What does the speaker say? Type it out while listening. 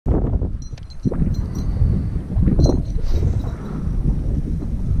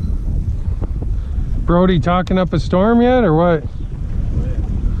Brody talking up a storm yet, or what?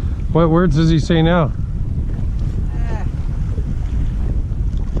 What words does he say now?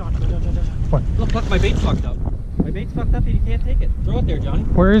 John. What? Look, my bait's fucked up. My bait's fucked up and you can't take it. Throw it there, Johnny.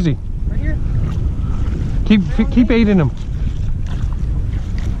 Where is he? Right here. Keep baiting him.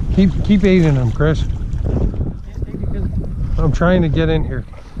 Keep baiting him, Chris. Can't take it because... I'm trying to get in here.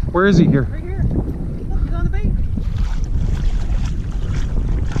 Where is he here? Right here. Look, he's on the bait.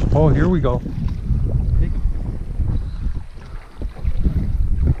 Oh, here we go. Take him.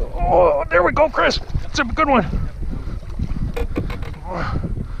 Oh, there we go, Chris. It's a good one.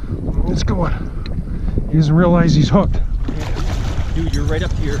 It's a good one. He doesn't realize he's hooked. Dude, you're right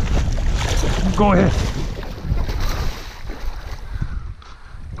up here. Go ahead.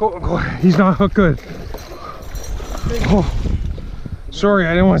 Go. He's not hooked good. Oh, sorry,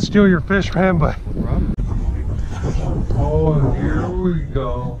 I didn't want to steal your fish, man, but... No problem. Oh, here we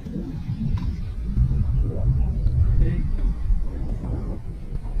go.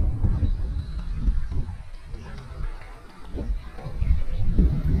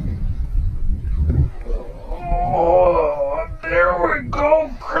 Oh, there we go,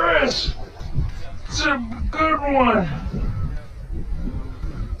 Chris. It's a good one.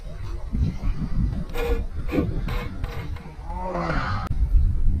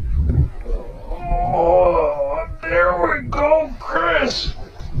 Oh, there we go, Chris.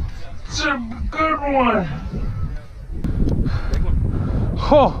 It's a good one.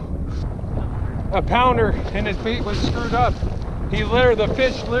 Oh, a pounder, and his bait was screwed up. The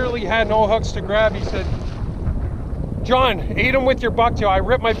fish literally had no hooks to grab. He said, John, ate him with your bucktail. I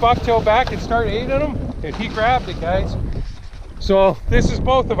ripped my bucktail back and started eating him, and he grabbed it, guys. So this is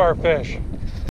both of our fish.